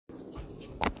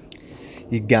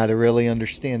you got to really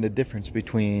understand the difference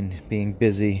between being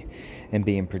busy and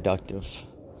being productive.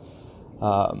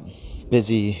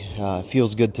 Busy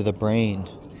feels good to the brain.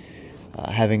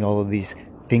 Having all of these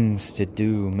things to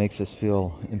do makes us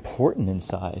feel important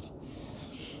inside.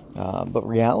 But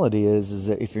reality is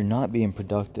that if you're not being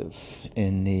productive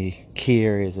in the key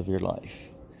areas of your life,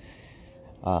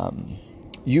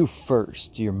 you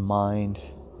first, your mind,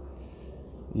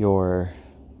 your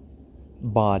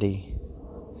body,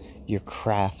 your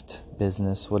craft,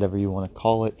 business, whatever you want to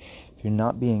call it, if you're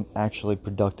not being actually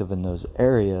productive in those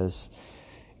areas,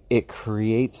 it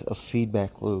creates a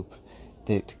feedback loop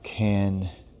that can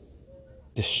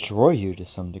destroy you to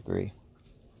some degree.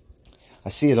 I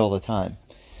see it all the time.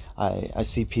 I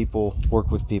see people,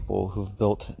 work with people who've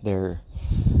built their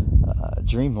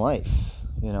dream life.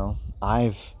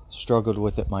 I've struggled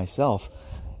with it myself.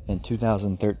 In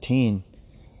 2013,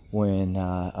 when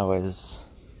I was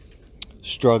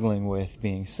struggling with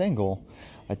being single,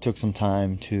 I took some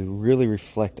time to really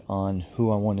reflect on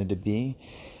who I wanted to be,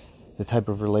 the type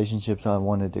of relationships I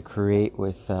wanted to create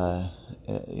with,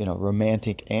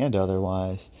 romantic and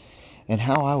otherwise, and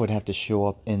how I would have to show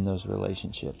up in those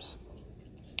relationships.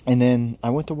 And then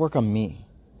I went to work on me.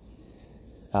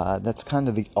 That's kind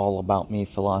of the all about me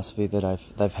philosophy that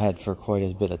I've had for quite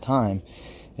a bit of time,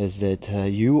 is that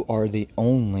you are the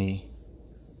only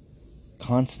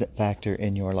constant factor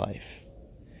in your life.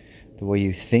 The way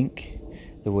you think,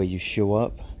 the way you show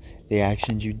up, the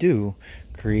actions you do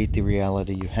create the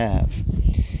reality you have.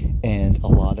 And a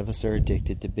lot of us are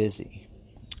addicted to busy.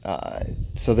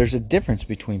 So there's a difference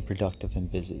between productive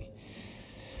and busy.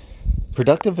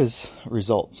 Productive is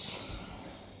results.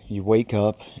 You wake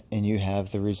up and you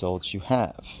have the results you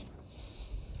have.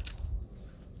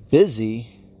 Busy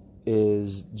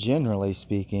is, generally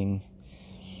speaking,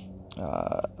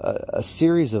 a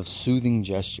series of soothing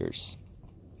gestures.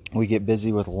 We get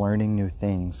busy with learning new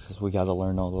things because we got to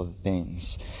learn all of the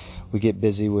things. We get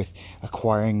busy with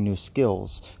acquiring new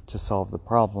skills to solve the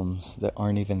problems that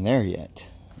aren't even there yet.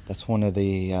 That's one of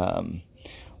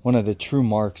the true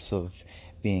marks of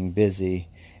being busy,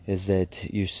 is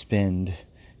that you spend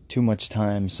too much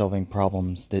time solving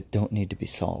problems that don't need to be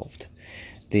solved.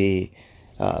 The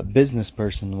business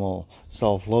person will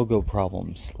solve logo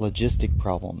problems, logistic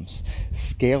problems,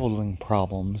 scaling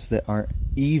problems that aren't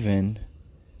even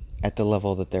at the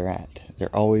level that they're at.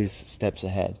 They're always steps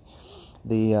ahead.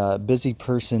 The busy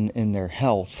person in their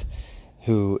health,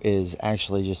 who is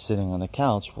actually just sitting on the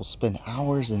couch, will spend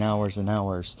hours and hours and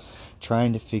hours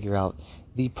trying to figure out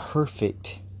the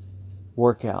perfect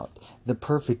workout, the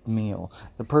perfect meal,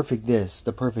 the perfect this,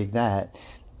 the perfect that,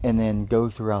 and then go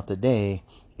throughout the day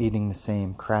eating the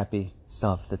same crappy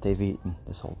stuff that they've eaten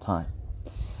this whole time.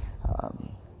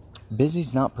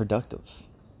 Busy's not productive.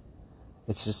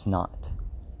 It's just not.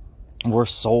 We're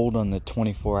sold on the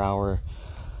 24-hour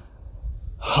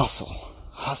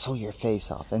hustle your face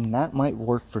off, and that might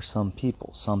work for some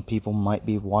people. Some people might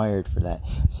be wired for that.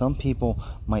 Some people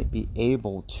might be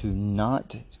able to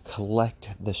not collect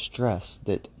the stress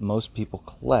that most people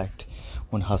collect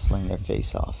when hustling their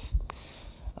face off.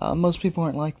 Most people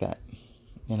aren't like that,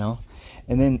 and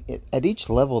then at each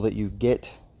level that you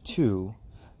get to,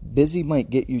 busy might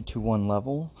get you to one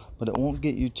level, but it won't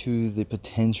get you to the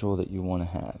potential that you want to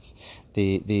have,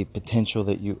 the potential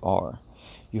that you are.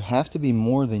 You have to be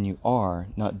more than you are,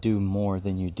 not do more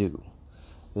than you do.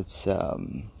 It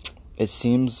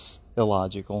seems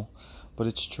illogical, but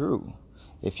it's true.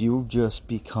 If you just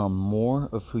become more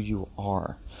of who you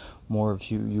are, more of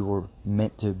who you were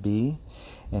meant to be,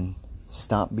 and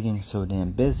stop being so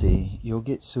damn busy, you'll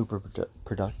get super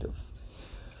productive.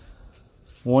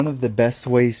 One of the best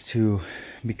ways to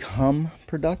become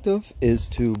productive is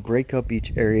to break up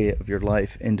each area of your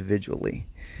life individually.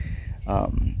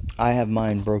 I have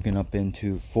mine broken up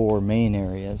into 4 main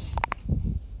areas.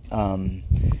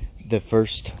 The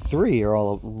first 3 are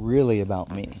all really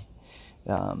about me.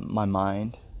 My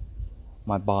mind,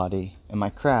 my body, and my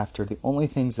craft are the only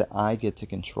things that I get to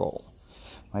control.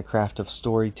 My craft of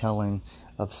storytelling,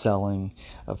 of selling,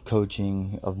 of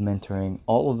coaching, of mentoring,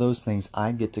 all of those things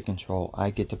I get to control.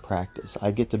 I get to practice.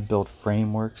 I get to build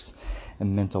frameworks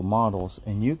and mental models,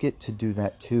 and you get to do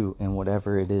that too in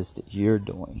whatever it is that you're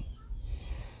doing.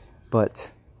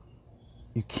 But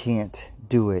you can't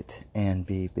do it and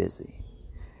be busy.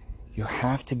 You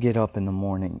have to get up in the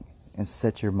morning and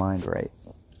set your mind right.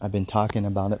 I've been talking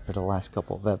about it for the last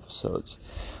couple of episodes.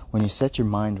 When you set your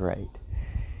mind right,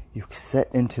 you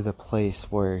set into the place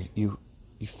where you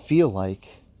feel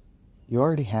like you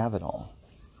already have it all.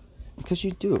 Because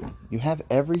you do. You have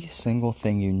every single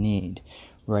thing you need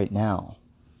right now.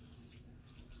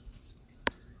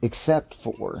 Except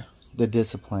for the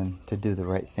discipline to do the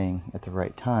right thing at the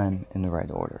right time in the right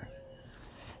order.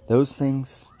 Those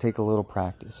things take a little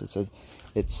practice.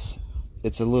 It's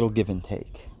a little give and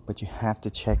take, but you have to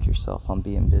check yourself on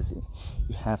being busy.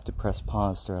 You have to press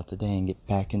pause throughout the day and get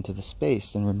back into the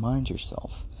space and remind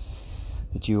yourself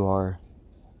that you are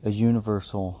a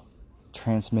universal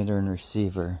transmitter and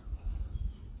receiver.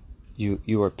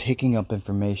 You are picking up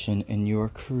information and you are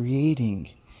creating,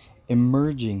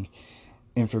 emerging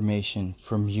information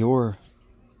from your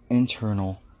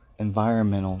internal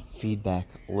environmental feedback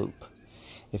loop.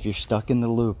 If you're stuck in the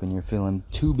loop and you're feeling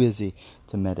too busy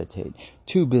to meditate,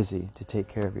 too busy to take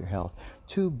care of your health,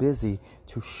 too busy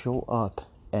to show up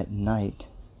at night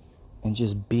and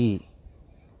just be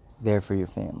there for your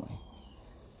family.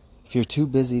 If you're too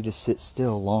busy to sit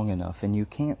still long enough and you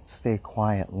can't stay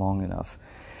quiet long enough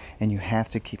and you have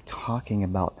to keep talking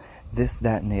about this,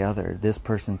 that, and the other, this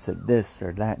person said this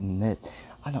or that and that,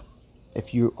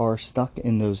 if you are stuck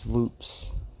in those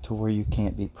loops to where you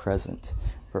can't be present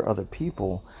for other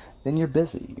people, then you're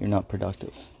busy. You're not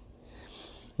productive.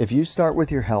 If you start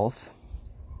with your health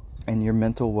and your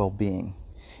mental well-being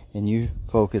and you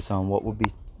focus on what would be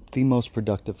the most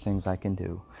productive things I can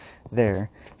do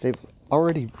they've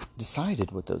already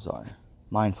decided what those are.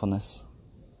 Mindfulness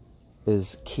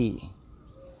is key.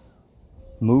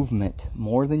 Movement,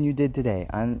 more than you did today.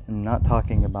 I'm not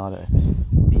talking about a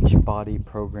beach body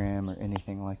program or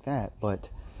anything like that, but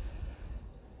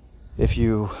if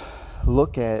you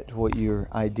look at what your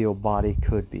ideal body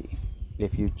could be,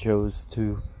 if you chose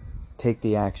to take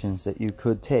the actions that you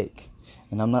could take,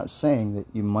 and I'm not saying that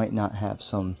you might not have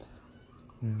some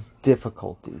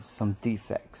difficulties, some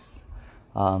defects.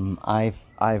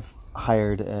 I've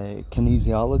hired a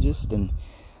kinesiologist and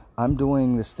I'm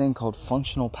doing this thing called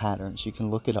functional patterns. You can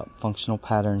look it up,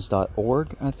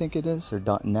 functionalpatterns.org, I think it is,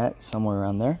 or .net, somewhere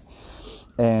around there.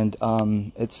 And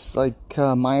it's like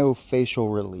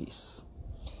myofascial release.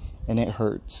 And it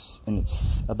hurts. And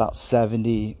it's about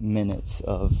 70 minutes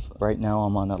of, right now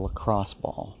I'm on a lacrosse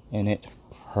ball, and it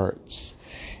hurts.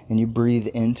 And you breathe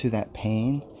into that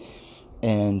pain,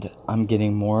 and I'm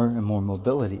getting more and more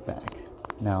mobility back.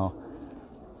 Now,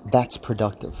 that's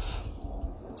productive.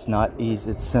 It's not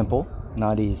easy. It's simple,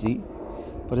 not easy,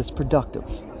 but it's productive.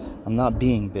 I'm not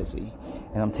being busy,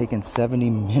 and I'm taking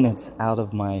 70 minutes out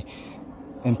of my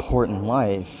important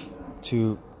life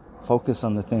to focus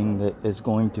on the thing that is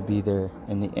going to be there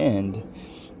in the end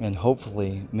and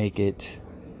hopefully make it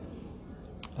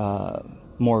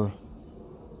more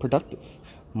productive,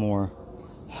 more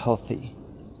healthy,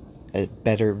 a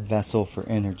better vessel for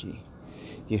energy.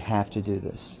 You have to do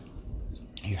this.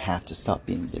 You have to stop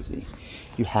being busy.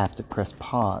 You have to press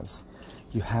pause.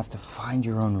 You have to find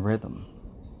your own rhythm.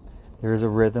 There is a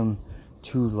rhythm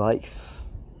to life,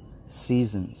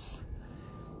 seasons,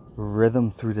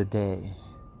 rhythm through the day.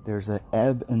 There's an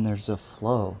ebb and there's a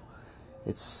flow.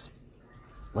 It's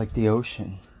like the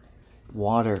ocean,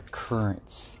 water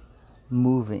currents,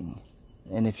 moving.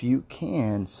 And if you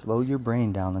can slow your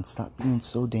brain down and stop being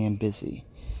so damn busy,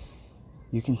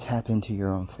 you can tap into your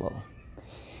own flow.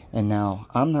 And now,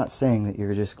 I'm not saying that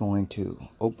you're just going to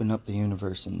open up the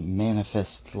universe and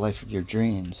manifest the life of your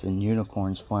dreams and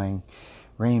unicorns flying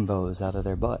rainbows out of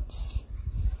their butts.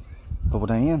 But what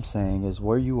I am saying is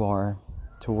where you are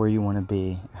to where you want to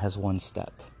be has one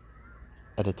step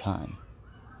at a time.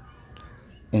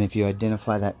 And if you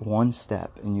identify that one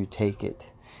step and you take it,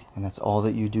 and that's all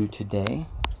that you do today,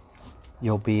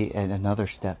 you'll be at another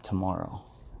step tomorrow.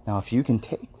 Now, if you can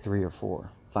take 3 or 4,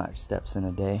 5 steps in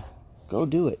a day, go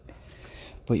do it.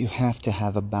 But you have to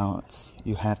have a balance.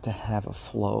 You have to have a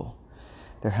flow.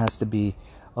 There has to be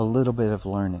a little bit of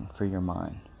learning for your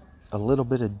mind, a little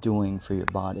bit of doing for your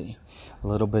body, a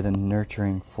little bit of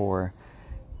nurturing for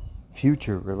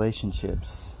future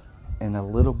relationships, and a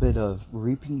little bit of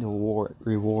reaping the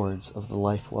rewards of the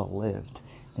life well lived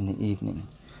in the evening.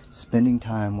 Spending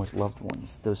time with loved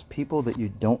ones, those people that you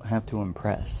don't have to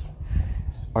impress,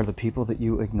 are the people that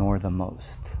you ignore the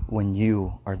most when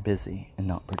you are busy and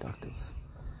not productive.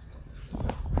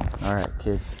 Alright,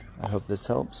 kids, I hope this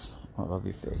helps. I love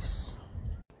your face.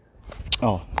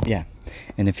 Oh, yeah.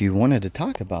 And if you wanted to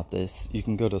talk about this, you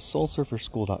can go to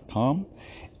soulsurferschool.com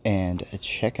and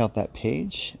check out that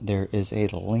page. There is a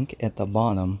link at the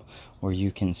bottom where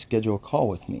you can schedule a call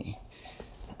with me.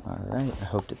 Alright, I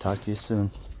hope to talk to you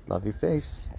soon. Love your face.